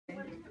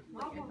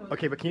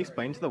Okay, but can you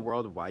explain to the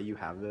world why you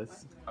have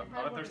this? I'm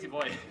a thirsty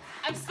boy.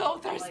 I'm so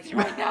thirsty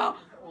right now.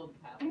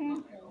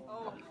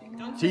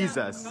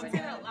 Jesus. Don't say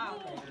that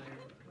loud.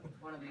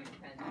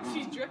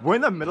 She's dripping. We're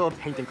in the middle of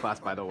painting class,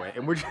 by the way,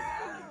 and we're just...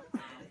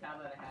 There's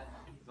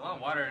a lot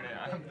of water in it.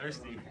 I'm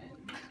thirsty.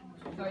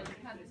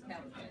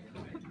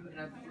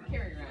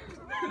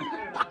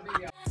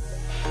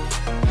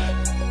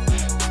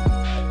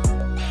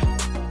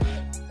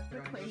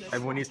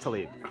 Everyone needs to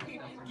leave.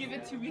 Give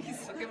it to me,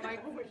 suck it my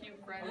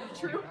cute friend.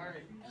 True.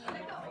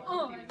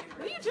 Oh, what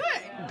are you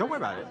doing? Don't worry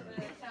about it.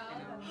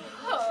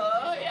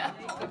 Oh, yeah.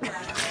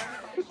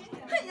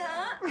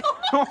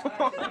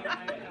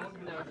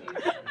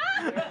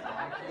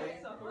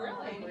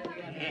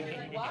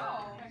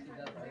 Wow.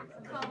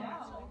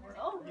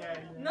 Oh,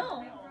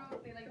 no.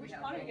 Which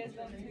part are you guys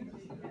going to?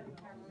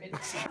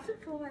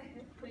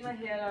 Put my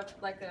head up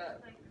like a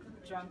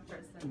drunk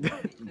person.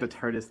 The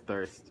turd is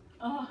thirst.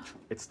 Oh.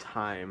 It's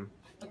time.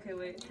 Okay,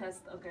 wait,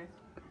 test, okay.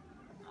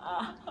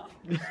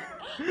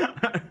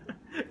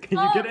 Can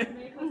you get it?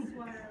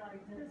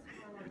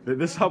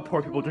 This is how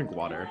poor people drink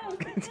water. What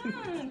kind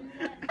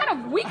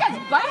of weak ass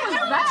bite was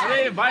that? I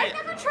didn't bite. I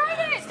never tried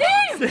it!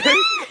 Steve!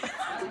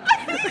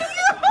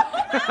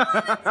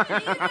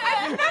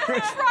 I've never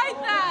tried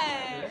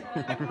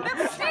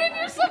that! Steve,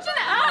 you're such an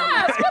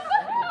ass!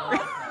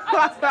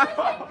 What the hell?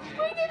 I was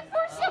waiting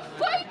for some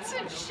bites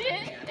and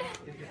shit!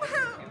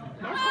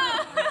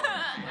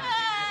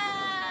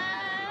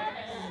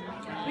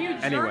 You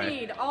Anyway.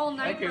 journeyed all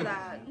night Thank you. for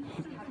that.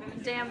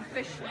 Damn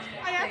fish.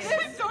 I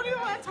actually don't even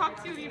want to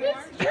talk to you anymore.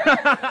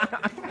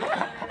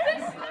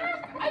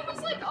 I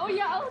was like, oh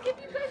yeah, I'll give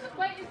you guys a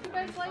bite if you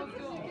guys like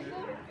it.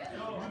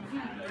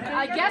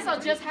 I guess I'll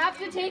just have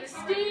to take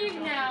Steve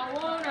now,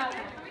 won't I?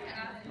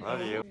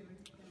 Love you.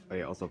 Oh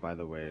yeah, also by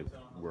the way,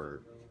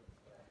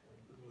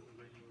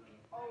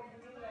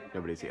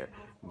 nobody's here,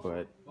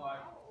 but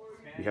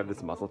we have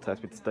this muscle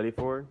test we have to study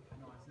for.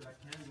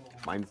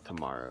 Mine's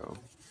tomorrow,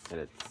 and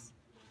it's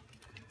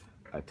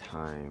a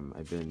time.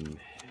 I've been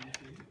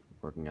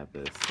working at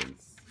this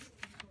since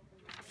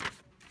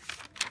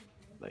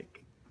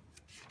like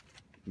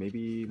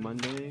maybe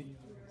Monday,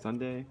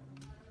 Sunday,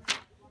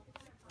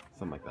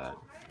 something like that.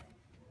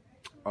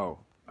 Oh,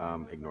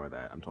 ignore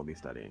that. I'm totally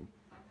studying.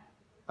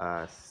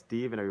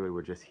 Steve and everybody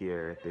were just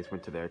here. They just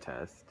went to their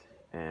test,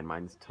 and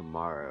mine's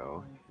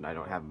tomorrow, and I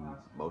don't have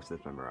most of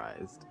this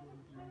memorized.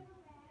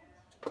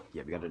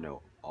 Yeah, we got to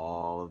know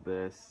all of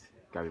this.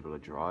 Got to be able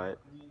to draw it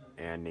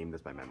and name this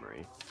by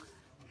memory.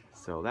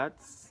 So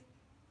that's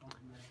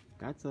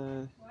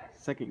a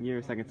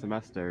second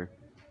semester.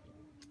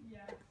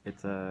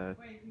 It's a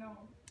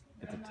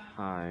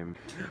time.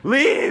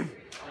 Leave!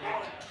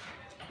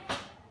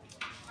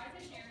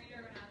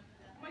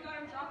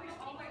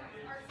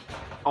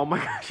 Oh my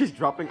god, she's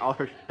dropping all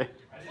her shit.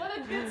 What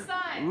a good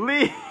sign.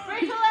 Leave!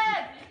 Break the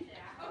leg!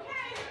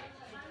 Okay.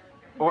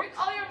 Or, Break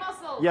all your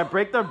muscles. yeah,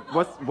 break the,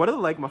 what are the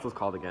leg muscles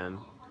called again?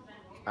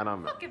 I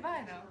don't know. Fuck if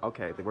I know.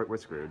 Okay, we're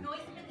screwed.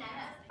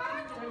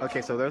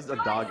 Okay, so there's a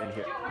dog in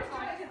here.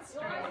 I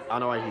don't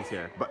know why he's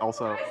here, but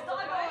also...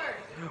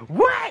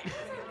 What?!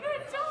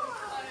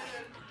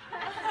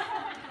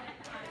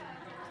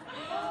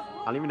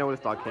 I don't even know where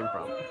this dog came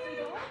from.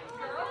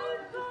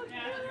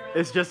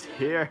 It's just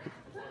here.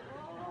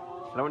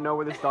 I don't know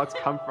where this dog's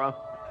come from.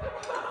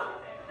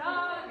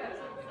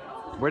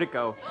 Where'd it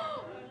go?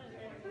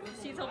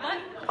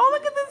 Oh,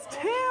 look at this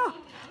tail!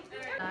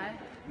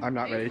 I'm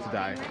not ready to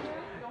die.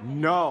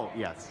 No!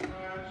 Yes.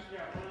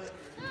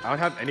 I don't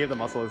have any of the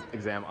muscle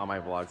exam on my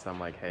vlog, so I'm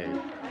like, hey.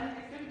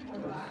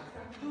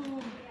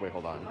 Wait,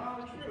 hold on.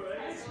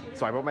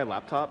 So I brought my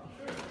laptop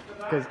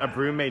because a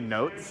brew made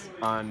notes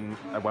on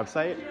a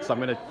website, so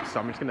I'm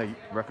just gonna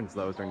reference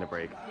those during the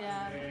break.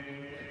 Yeah.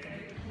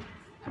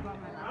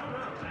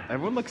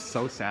 Everyone looks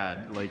so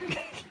sad, like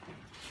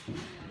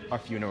our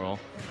funeral.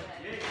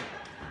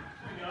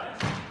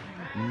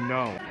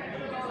 No.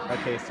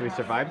 Okay, so we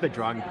survived the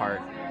drawing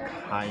part,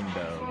 kind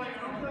of.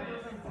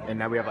 And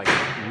now we have like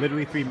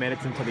literally 3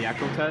 minutes until the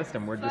actual test,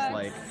 and we're just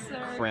like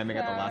cramming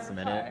at the last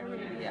minute.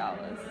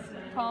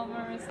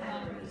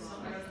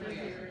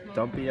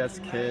 Don't be us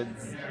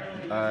kids.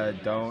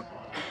 Don't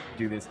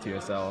do this to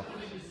yourself.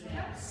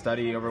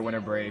 Study over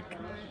winter break.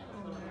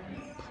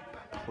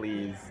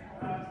 Please.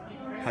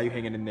 How you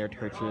hanging in there,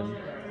 Turchin?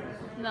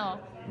 No.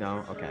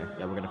 No? Okay.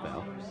 Yeah, we're gonna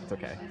fail. It's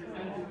okay.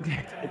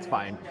 It's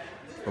fine.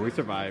 But we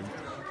survived.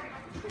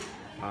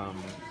 No.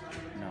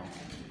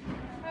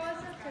 How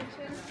was it,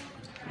 Turchin?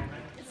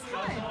 It's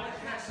fine.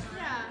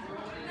 Yeah.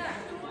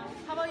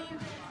 How about you?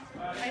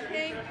 I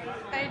think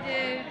I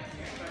did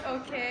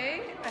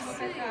okay. I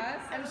hope I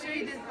passed. I'm sure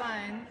you did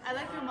fine. I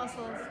like your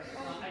muscles.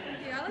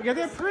 Yeah, I like Yeah,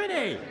 they're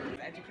pretty!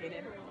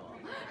 Educated.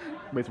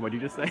 Wait, so what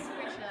did you just say?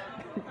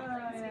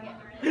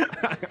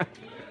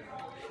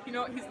 You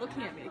know what? He's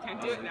looking at me. I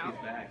can't do it now.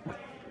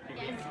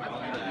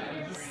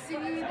 See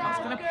I was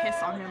gonna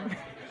piss on him.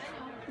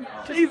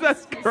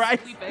 Jesus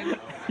Christ! Sleeping.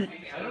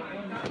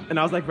 And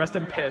I was like, rest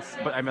in piss,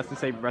 but I meant to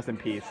say rest in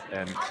peace,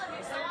 and...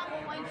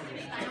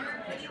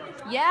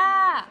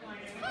 Yeah.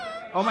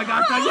 Oh my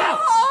gosh, Danielle!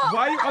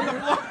 Why are you on the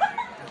floor?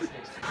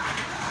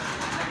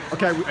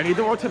 Okay, I need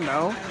the world to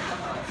know.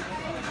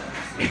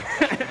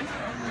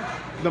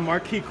 The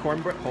marquee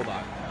cornbread, hold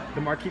on.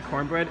 The marquee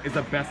cornbread is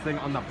the best thing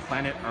on the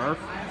planet Earth.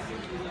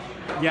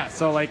 Yeah,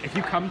 so like if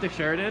you come to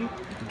Sheridan,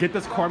 get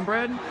this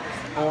cornbread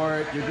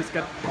or you're just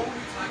gonna,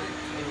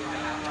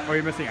 or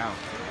you're missing out.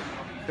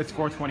 It's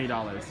for $20.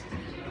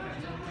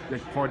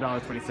 Like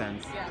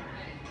 $4.20.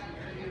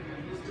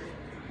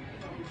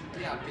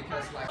 Yeah,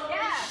 because like.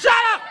 Shut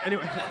up!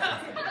 Anyway.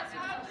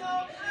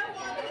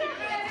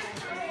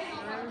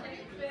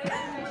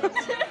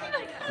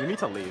 We need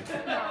to leave.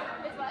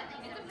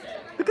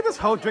 Look at this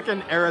hoe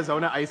drinking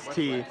Arizona iced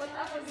tea.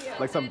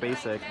 Like some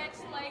basic.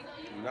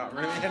 Not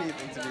really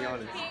anything, to be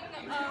honest.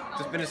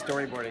 Just finished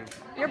storyboarding.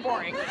 You're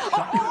boring.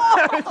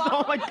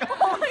 Oh my god.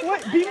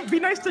 What? Be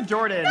nice to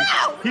Jordan.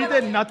 No! He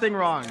did nothing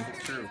wrong.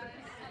 It's true.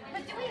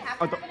 But do we have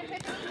Oh, to the- finish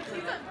it?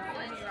 He's done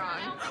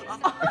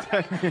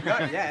wrong.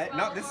 Not yet.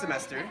 Not this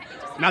semester.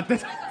 Not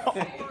this.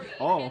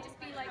 Oh.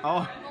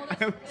 Oh.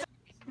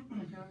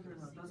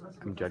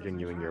 I'm judging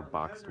you in your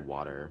boxed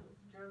water.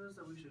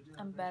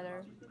 I'm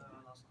better.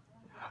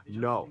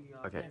 No.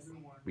 Okay.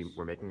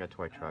 We're making a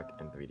toy truck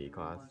in 3D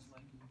class.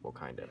 Well,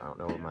 kind of. I don't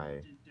know what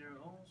my...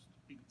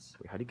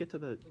 Wait, how do you get to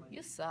the...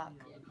 You suck.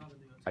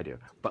 I do.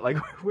 But like,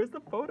 where's the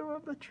photo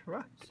of the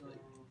truck?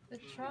 The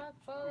truck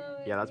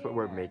photo. Yeah, that's what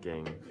we're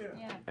making.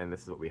 Yeah. And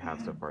this is what we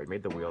have so far. We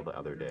made the wheel the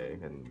other day,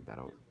 and I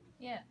don't...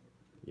 Yeah.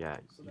 Yeah,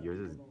 yours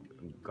is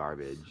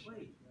garbage.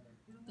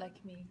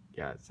 Like me.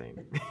 Yeah, same.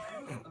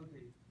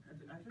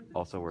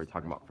 Also, we're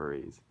talking about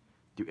furries.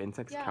 Do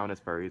insects Yeah. count as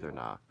furries or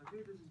not?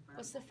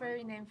 What's the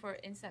furry name for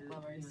insect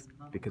lovers?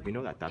 Because we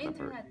know that that's a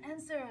furry. Internet,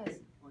 answer us.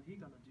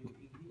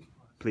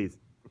 Please.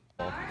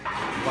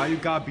 Why you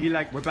gotta be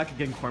like, we're back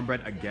again,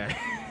 cornbread again.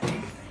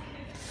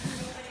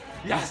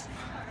 Yes!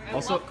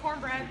 Also,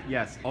 cornbread.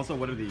 yes, also,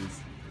 what are these?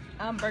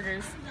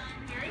 Burgers.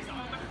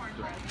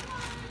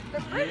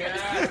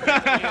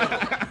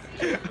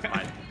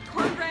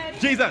 Cornbread.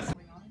 Jesus!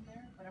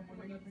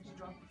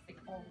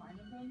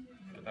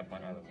 Get that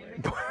bun out of the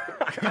way.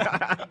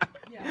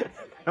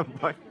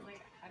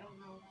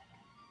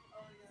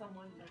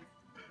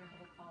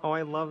 Oh,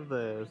 I love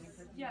this.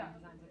 Yeah.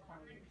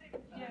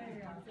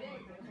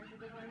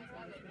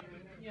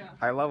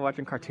 I love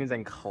watching cartoons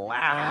in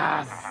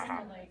class.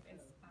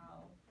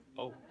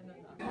 Oh.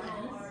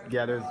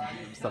 Yeah, there's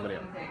somebody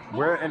else.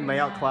 We're in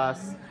layout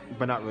class,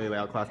 but not really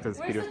layout class because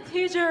Peter's...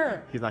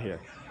 Teacher. He's not here.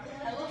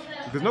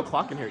 There's no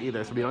clock in here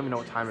either, so we don't even know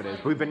what time it is.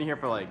 But we've been in here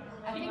for like...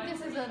 I think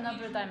this is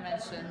another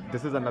dimension.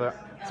 This is another...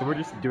 So we're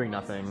just doing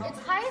nothing. It's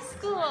high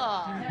school.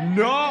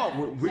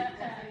 No!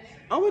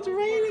 Oh, it's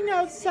raining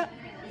outside.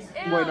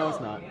 Ew. Wait, no, it's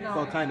not.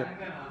 Well, kind of.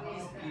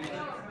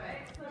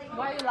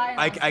 Why are you lying?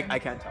 I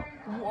can't tell.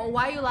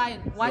 Why are you lying?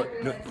 Why?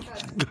 No.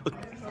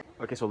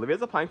 Okay, so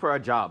Olivia's applying for a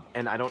job,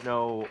 and I don't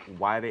know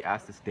why they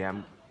asked this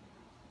damn...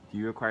 Do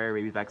you require a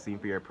rabies vaccine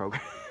for your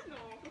program?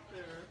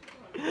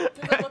 Does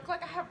it look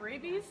like I have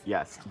rabies?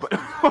 Yes, but...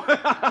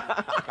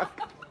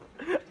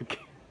 Okay.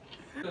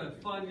 The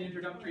fun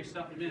introductory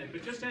stuff in a minute,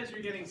 but just as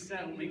you're getting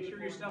settled, make sure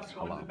your stuff's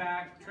going to the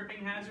back.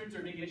 Tripping hazards are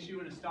a big issue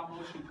in a stop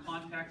motion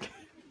context.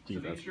 So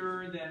make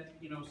sure that,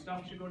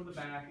 stuff should go to the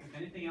back. If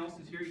anything else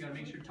is here, you gotta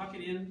make sure to tuck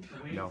it in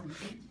away from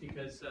feet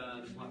because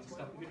there's lots of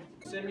stuff.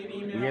 Send me an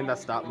email. We in the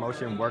stop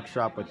motion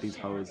workshop with these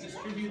hoes.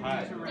 Distribute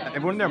these around.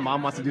 Everyone and their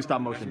mom wants to do stop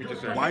motion.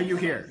 Why are you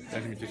here?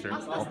 What the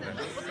fuck?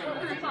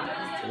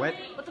 What?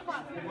 What the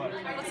fuck?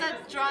 What's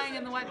that drawing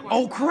in the whiteboard?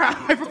 Oh crap!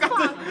 I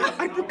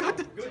forgot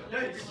to...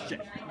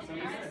 Shit.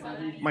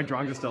 My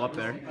drawings are still up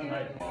there.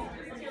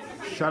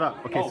 Shut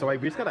up. Okay, so we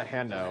just got a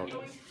handout.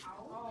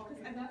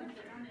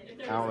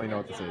 I don't really know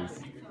what this is.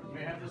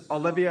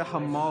 Olivia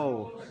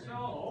Hamo.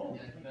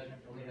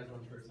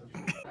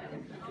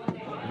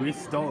 We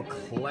stole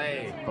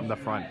clay from the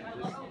front.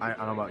 I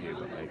don't know about you,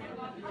 but like...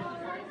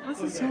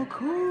 This is so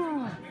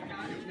cool!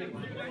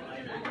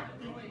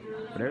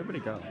 Where'd everybody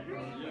go?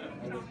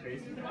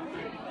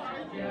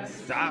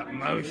 Stop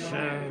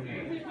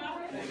motion!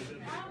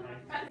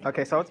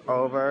 Okay, so it's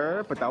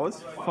over, but that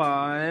was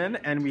fun,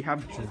 and we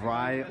have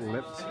dry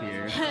lips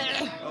here.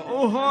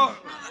 Oh,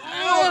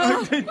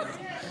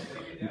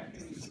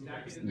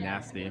 it's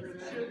nasty.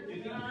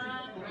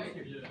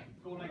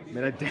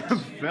 Made a damn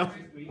film.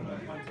 It's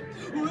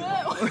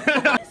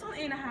on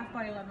 8.5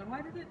 by 11.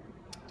 Why did it?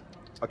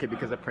 Okay,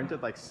 because it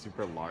printed like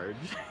super large.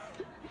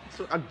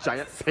 So a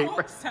giant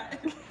paper.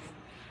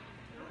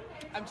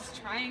 I'm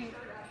just trying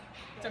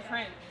to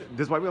print.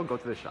 This is why we don't go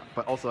to the shop,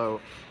 but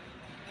also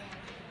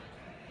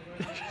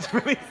it's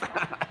really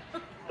sad.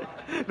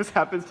 This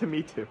happens to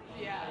me too.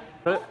 Yeah.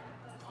 But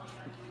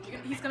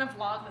He's gonna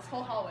vlog this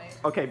whole hallway.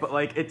 okay, but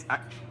like it's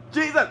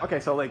Jesus. Okay,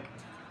 so like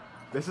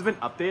this has been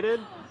updated.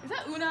 Is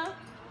that Una?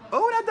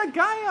 Oh, that's the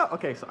Gaia.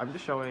 Okay, so I'm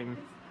just showing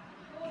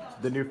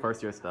the new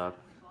first year stuff.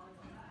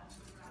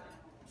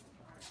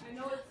 I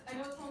know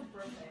it's someone's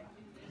birthday.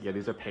 Yeah,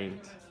 these are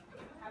paint.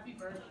 Happy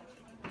birthday.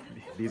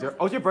 These are.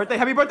 Oh, it's your birthday!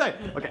 Happy birthday!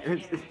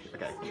 Okay.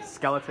 Okay.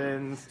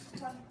 Skeletons,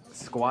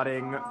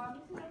 squatting,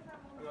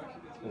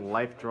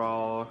 life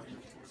draw.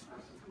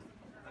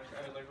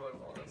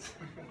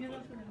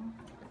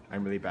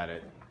 I'm really bad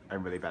at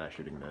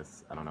shooting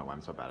this. I don't know why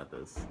I'm so bad at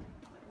this.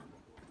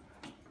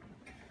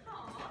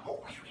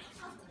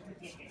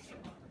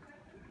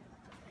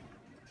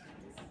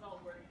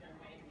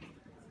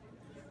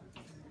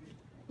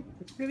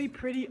 It's really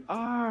pretty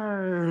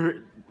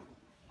art.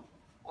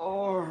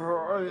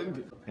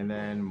 Oh, and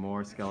then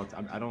more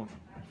skeletons. I don't.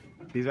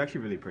 These are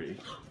actually really pretty.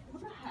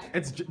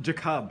 It's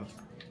Jacob,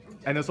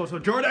 and there's also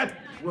Jordan.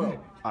 Whoa.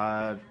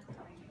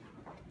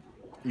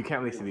 You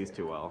can't really see these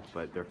too well,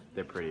 but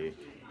they're pretty.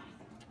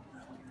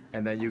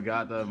 And then you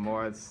got the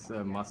more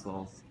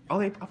muscles. Oh,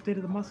 they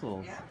updated the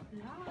muscles. Yeah.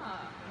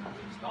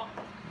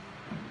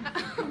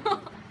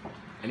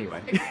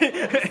 Anyway.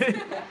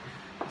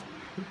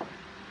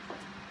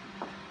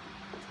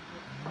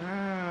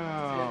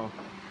 Wow.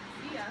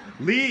 Yeah.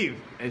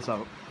 Leave! And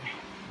so,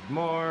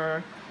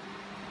 more.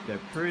 They're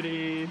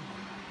pretty.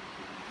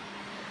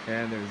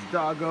 And there's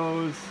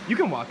doggos. You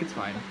can walk, it's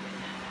fine.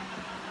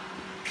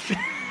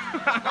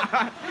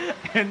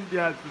 And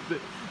yeah,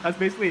 that's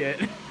basically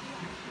it.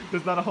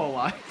 There's not a whole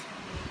lot.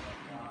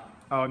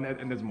 Oh, and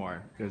there's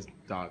more. There's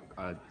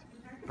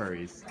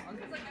furries.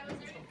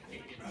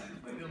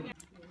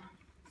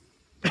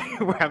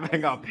 We're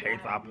having a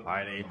pizza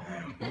party.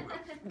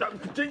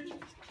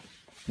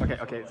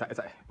 Okay.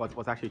 It's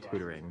what's actually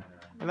tutoring?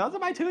 And those are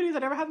my tuties. I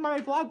never had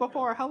my vlog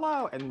before.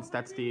 Hello, and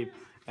that's Steve,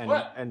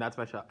 and that's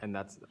Michelle, and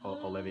that's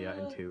Olivia,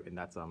 and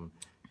that's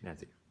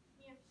Nancy.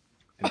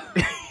 And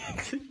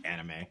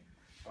anime.